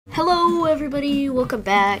Hello everybody, welcome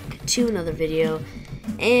back to another video.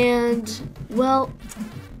 And well,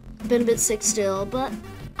 been a bit sick still, but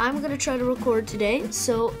I'm gonna try to record today.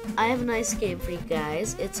 So I have a nice game for you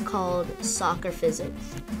guys. It's called Soccer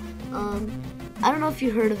Physics. I don't know if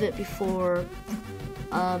you heard of it before,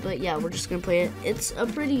 but yeah, we're just gonna play it. It's a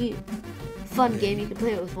pretty fun game. You can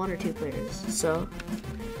play it with 1 or 2 players. So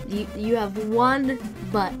you have one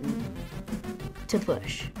button to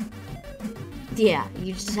push. Yeah,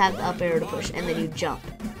 you just have the up arrow to push, and then you jump.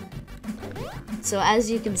 So as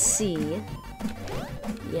you can see,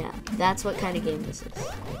 yeah, that's what kind of game this is.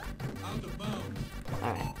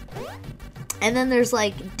 Alright. And then there's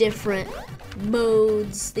like different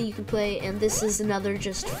modes that you can play, and this is another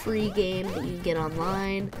just free game that you can get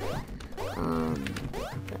online.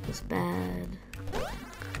 That was bad.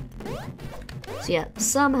 So yeah,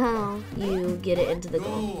 somehow you get it into the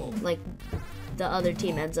goal. Like, the other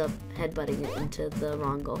team ends up headbutting it into the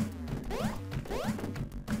wrong goal.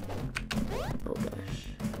 Oh gosh.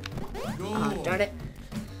 Oh, darn it.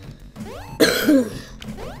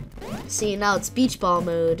 See, now it's beach ball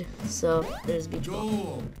mode. So, there's beach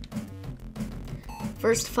ball.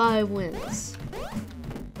 First 5 wins.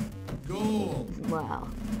 Wow.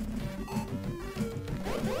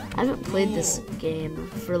 I haven't played this game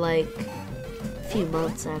for like a few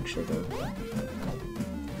months actually though.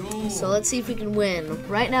 So let's see if we can win.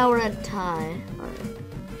 Right now we're at a tie. Alright.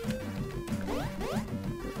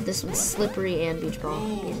 This one's slippery and beach ball.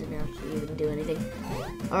 He doesn't have to even do anything.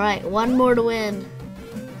 Alright, one more to win.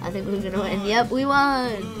 I think we're gonna win. Yep, we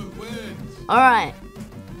won! Alright.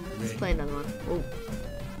 Let's play another one. Oh.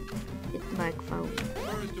 Hit the microphone.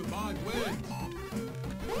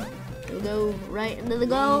 We'll go right into the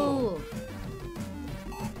goal!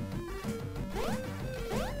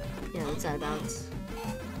 Yeah, that's out of bounds.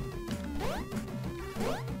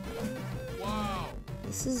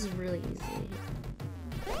 This is really easy,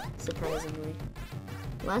 surprisingly.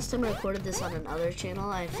 Last time I recorded this on another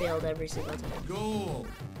channel, I failed every single time. Goal.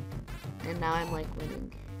 And now I'm like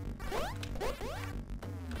winning.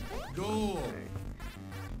 Goal.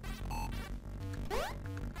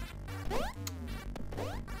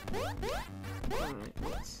 Alright,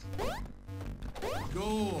 let's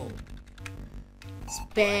goal.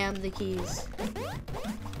 Spam the keys.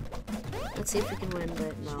 Let's see if we can win,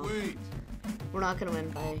 but no. Sweet. We're not gonna win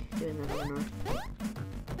by doing that anymore.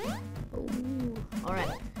 Oh,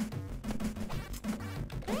 alright.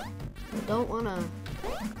 I don't wanna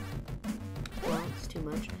bounce too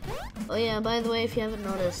much. Oh yeah, by the way, if you haven't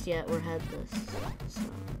noticed yet, we're headless. So,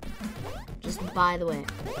 just by the way.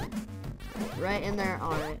 Right in there,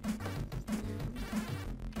 alright.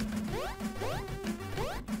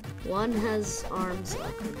 One has arms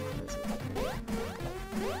up and one doesn't.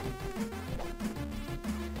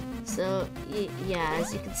 So, yeah,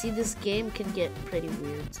 as you can see, this game can get pretty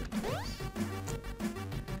weird sometimes.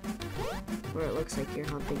 Where it looks like you're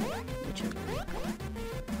humping each other to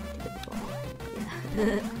get the ball.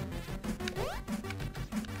 Yeah.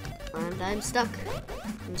 And I'm stuck.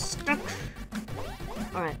 I'm stuck.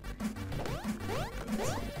 Alright.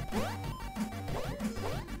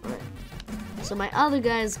 Alright. So my other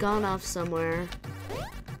guy's gone off somewhere.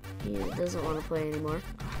 He doesn't want to play anymore.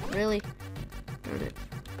 Really? Darn it.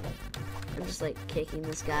 I'm just like kicking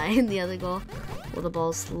this guy in the other goal while the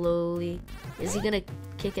ball slowly. Is he gonna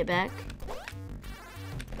kick it back?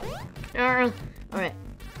 Alright,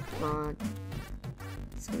 come on.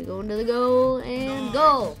 It's gonna go into the goal and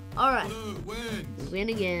goal. Alright, we win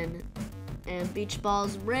again. And beach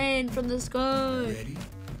balls rain from the sky. Ready?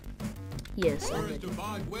 Yes, I'm ready.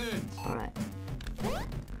 Alright.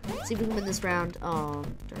 Let's see if we can win this round. Oh,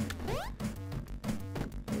 darn it.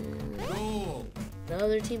 And the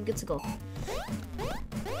other team gets a goal.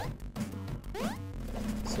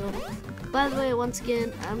 So, by the way, once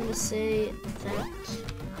again, I'm gonna say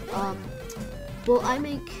that, well, I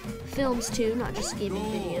make films too, not just gaming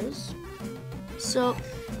videos. So,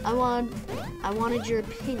 I wanted your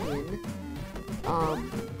opinion, on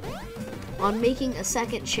making a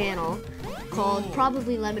second channel called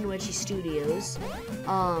probably Lemon Wedgie Studios,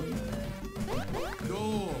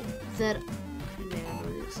 that,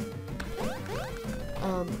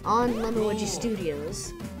 on Lemon Wedgie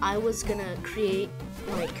Studios, I was gonna create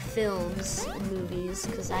like films and movies,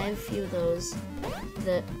 because I have a few of those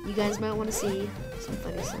that you guys might want to see. Some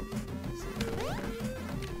funny stuff.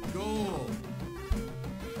 Goal.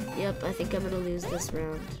 Yep, I think I'm gonna lose this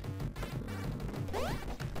round.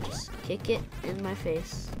 Just kick it in my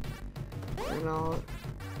face, and I'll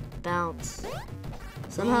bounce.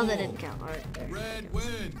 Somehow that didn't count. Alright, there. Red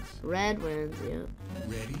wins. Red wins, yep.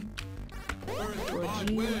 Ready? Would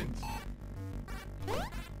you?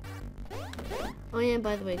 Oh yeah, and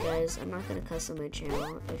by the way guys, I'm not gonna cuss on my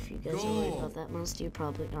channel. If you guys are worried about that, most of you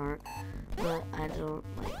probably aren't. But I don't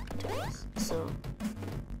like to cuss. So,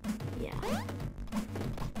 yeah.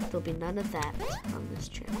 There'll be none of that on this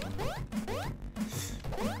channel.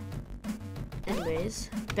 Anyways,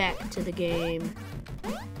 back to the game.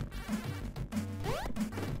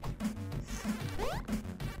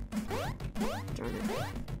 Darn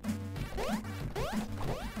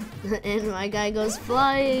it. And my guy goes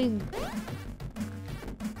flying!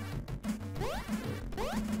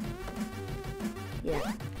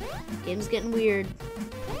 Yeah. Game's getting weird.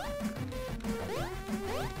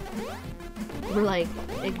 We're like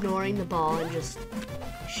ignoring the ball and just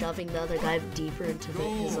shoving the other guy deeper into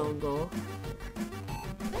his own goal.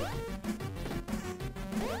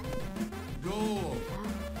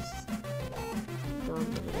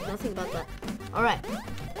 Nothing about that. Alright.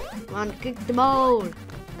 Come on, kick the ball!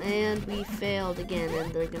 And we failed again,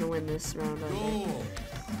 and they're gonna win this round, aren't they?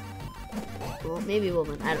 Well, maybe we'll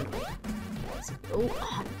win. I don't know.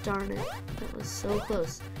 Oh, darn it. That was so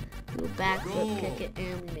close. We'll backflip, kick it,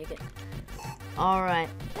 and we make it. Alright.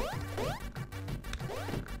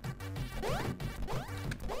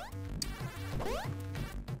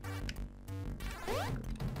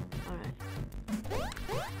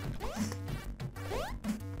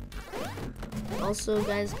 Also,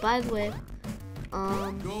 guys, by the way,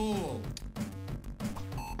 I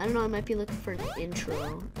don't know, I might be looking for an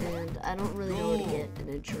intro, and I don't really know where to get an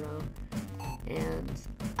intro, and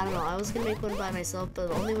I don't know, I was gonna make one by myself, but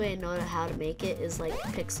the only way I know how to make it is like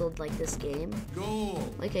pixeled like this game.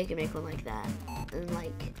 Like I can make one like that, in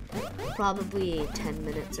like probably 10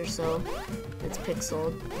 minutes or so. It's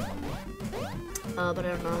pixeled, but I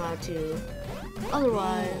don't know how to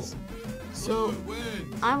otherwise. So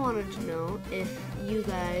I wanted to know if you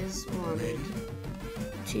guys wanted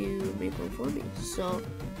to make one for me. So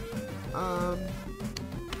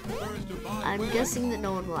I'm guessing that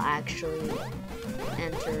no one will actually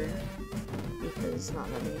enter because not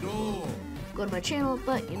that many people go to my channel,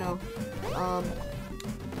 but you know,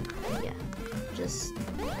 yeah, just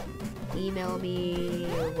email me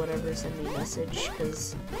or whatever, send me a message,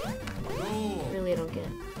 because really I don't get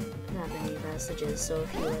that many messages, so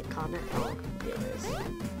if you like comment, I'll realize.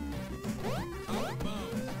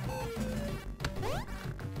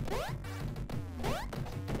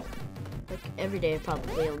 Like every day I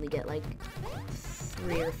probably only get like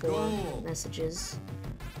 3 or 4 messages.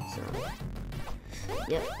 So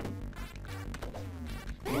yep.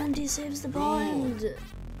 And he saves the ball and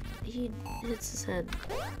he hits his head.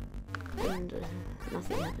 And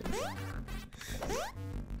nothing happens.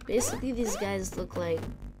 Basically these guys look like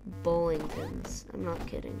bowling pins. I'm not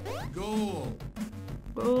kidding. Goal!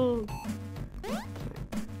 Goal!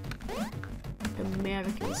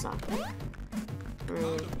 American soccer.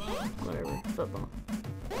 Or whatever. Football.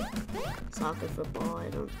 Soccer, football, I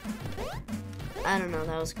don't know,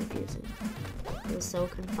 that was confusing. It was so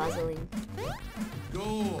confuzzling.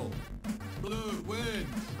 Goal! Blue wins!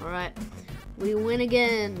 Alright. We win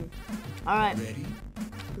again. Alright.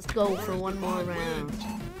 Let's go for one more round.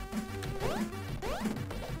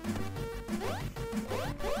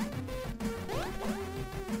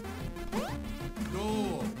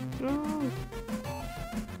 No.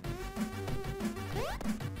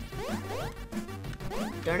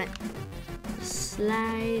 Darn it.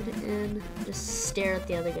 Slide and just stare at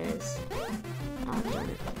the other guys. Oh, darn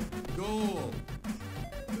it. Goal.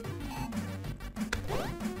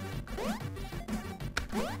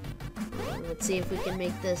 Let's see if we can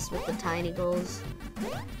make this with the tiny goals.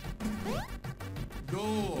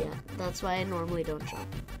 Goal. Yeah, that's why I normally don't jump.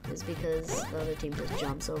 Is because the other team just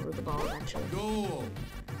jumps over the ball eventually. Goal.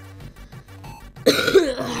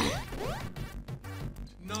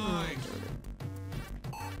 Nice.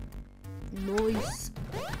 Nice.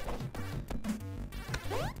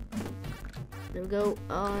 There we go.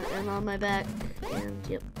 And on my back. And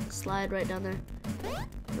yep, slide right down there.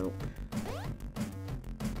 Nope.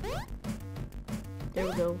 There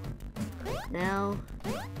we go. Now,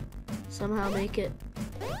 somehow make it.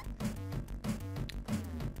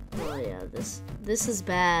 Oh yeah, this is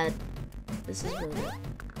bad. This is really bad.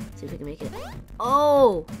 See if we can make it.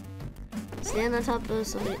 Oh! Stand on top of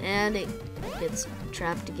something, and it gets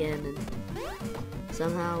trapped again, and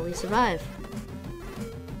somehow we survive.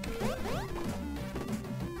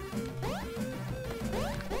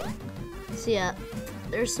 So yeah,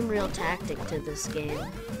 there's some real tactic to this game.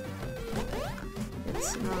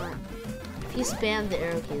 It's not. If you spam the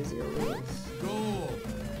arrow keys, you'll lose.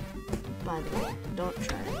 By the way, don't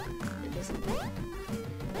try it. It doesn't work.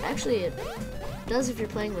 Actually, it does if you're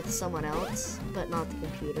playing with someone else, but not the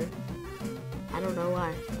computer. I don't know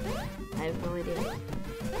why. I have no idea.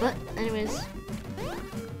 But anyways.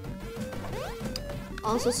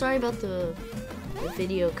 Also, sorry about the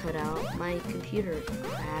video cut out. My computer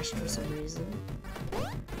crashed for some reason.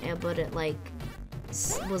 Yeah, but it like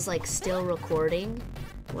was like still recording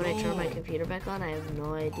when I turned my computer back on. I have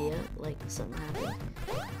no idea. Like something happened.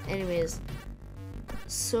 Anyways,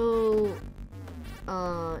 so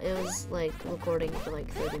it was like recording for like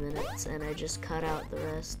 30 minutes, and I just cut out the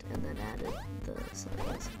rest and then added the side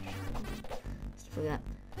message. Just forgot.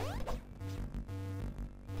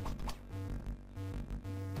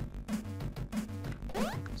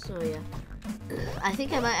 So yeah, I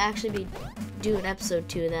think I might actually be doing episode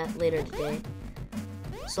 2 of that later today.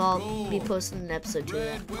 So I'll be posting an episode 2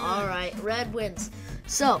 of that. Alright, red wins.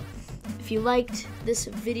 So, if you liked this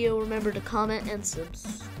video, remember to comment and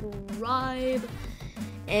subscribe.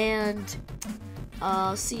 And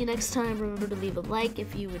see you next time. Remember to leave a like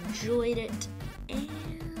if you enjoyed it.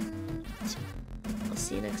 And I'll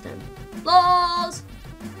see you next time. Balls!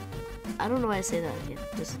 I don't know why I say that again.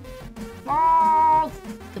 Just...